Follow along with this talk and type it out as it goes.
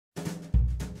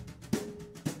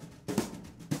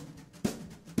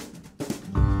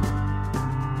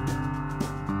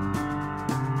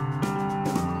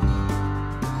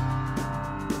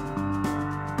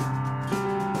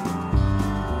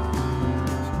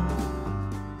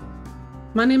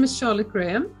My name is Charlotte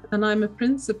Graham, and I'm a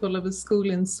principal of a school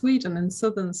in Sweden, in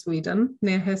southern Sweden,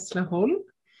 near Hässleholm.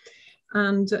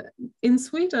 And in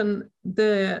Sweden,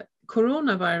 the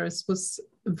coronavirus was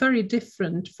very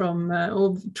different from,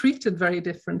 or treated very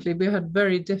differently. We had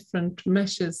very different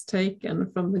measures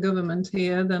taken from the government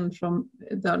here than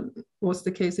that was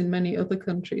the case in many other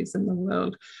countries in the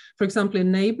world. For example,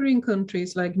 in neighboring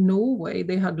countries like Norway,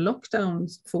 they had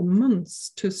lockdowns for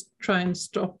months to try and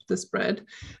stop the spread.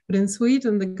 But in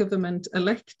Sweden, the government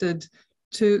elected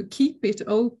to keep it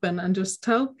open and just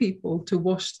tell people to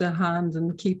wash their hands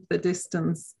and keep the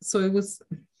distance. So it was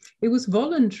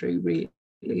voluntary,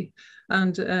 really.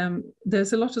 And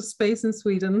there's a lot of space in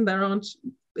Sweden.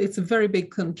 It's a very big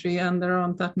country and there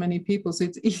aren't that many people, so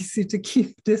it's easy to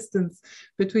keep distance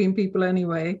between people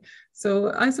anyway.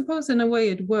 So I suppose in a way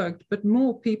it worked, but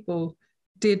more people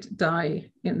did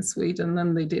die in Sweden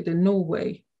than they did in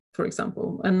Norway, for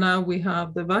example. And now we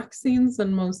have the vaccines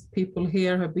and most people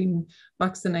here have been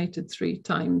vaccinated 3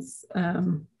 times.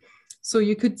 So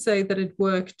you could say that it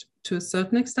worked to a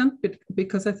certain extent,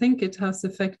 because I think it has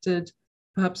affected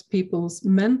perhaps people's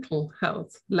mental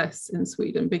health less in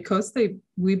Sweden, because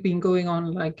we've been going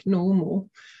on like normal.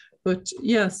 But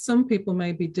yes, some people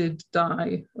maybe did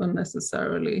die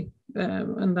unnecessarily,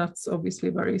 and that's obviously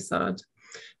very sad.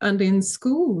 And in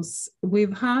schools, we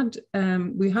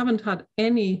haven't had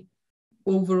any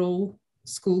overall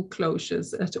school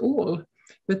closures at all.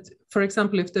 But for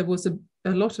example, if there was a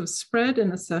lot of spread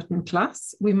in a certain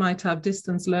class, we might have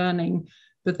distance learning,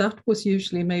 but that was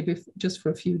usually maybe just for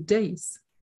a few days.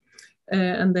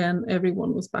 And then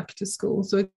everyone was back to school.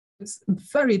 So it's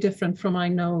very different from, I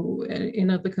know, in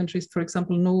other countries, for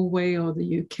example, Norway or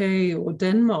the UK or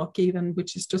Denmark even,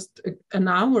 which is just an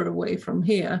hour away from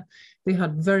here. They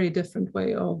had very different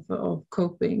way of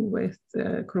coping with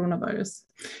coronavirus.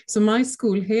 So my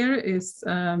school here is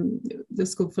the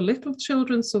school for little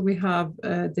children. So we have,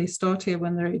 they start here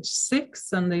when they're age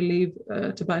 6 and they leave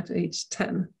at about age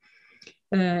 10.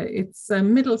 It's a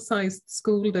middle-sized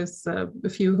school. There's a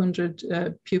few hundred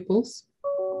pupils.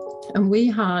 And we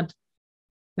had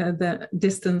the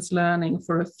distance learning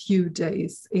for a few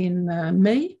days in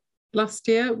May last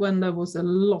year when there was a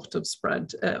lot of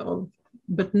spread.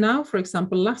 But now, for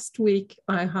example, last week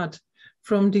I had,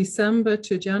 from December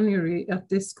to January at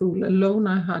this school alone,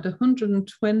 I had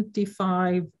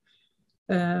 125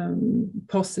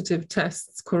 positive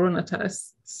tests, corona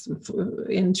tests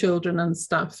in children and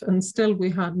staff, and still we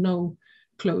had no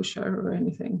closure or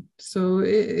anything. So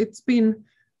it's been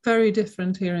very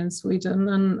different here in Sweden,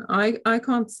 and I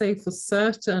can't say for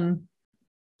certain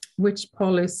which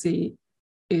policy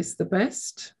is the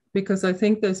best, because I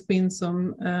think there's been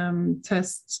some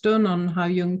tests done on how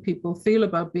young people feel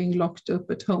about being locked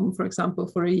up at home, for example,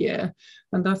 for a year,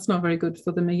 and that's not very good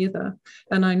for them either.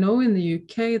 And I know in the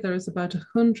UK there is about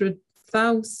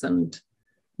 100,000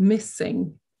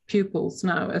 missing pupils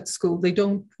now at school. They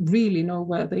don't really know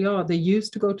where they are. They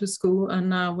used to go to school, and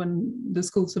now when the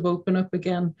schools have opened up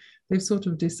again, they've sort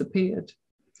of disappeared.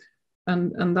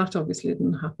 And that obviously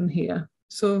didn't happen here.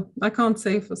 So I can't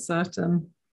say for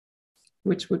certain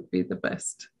which would be the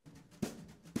best.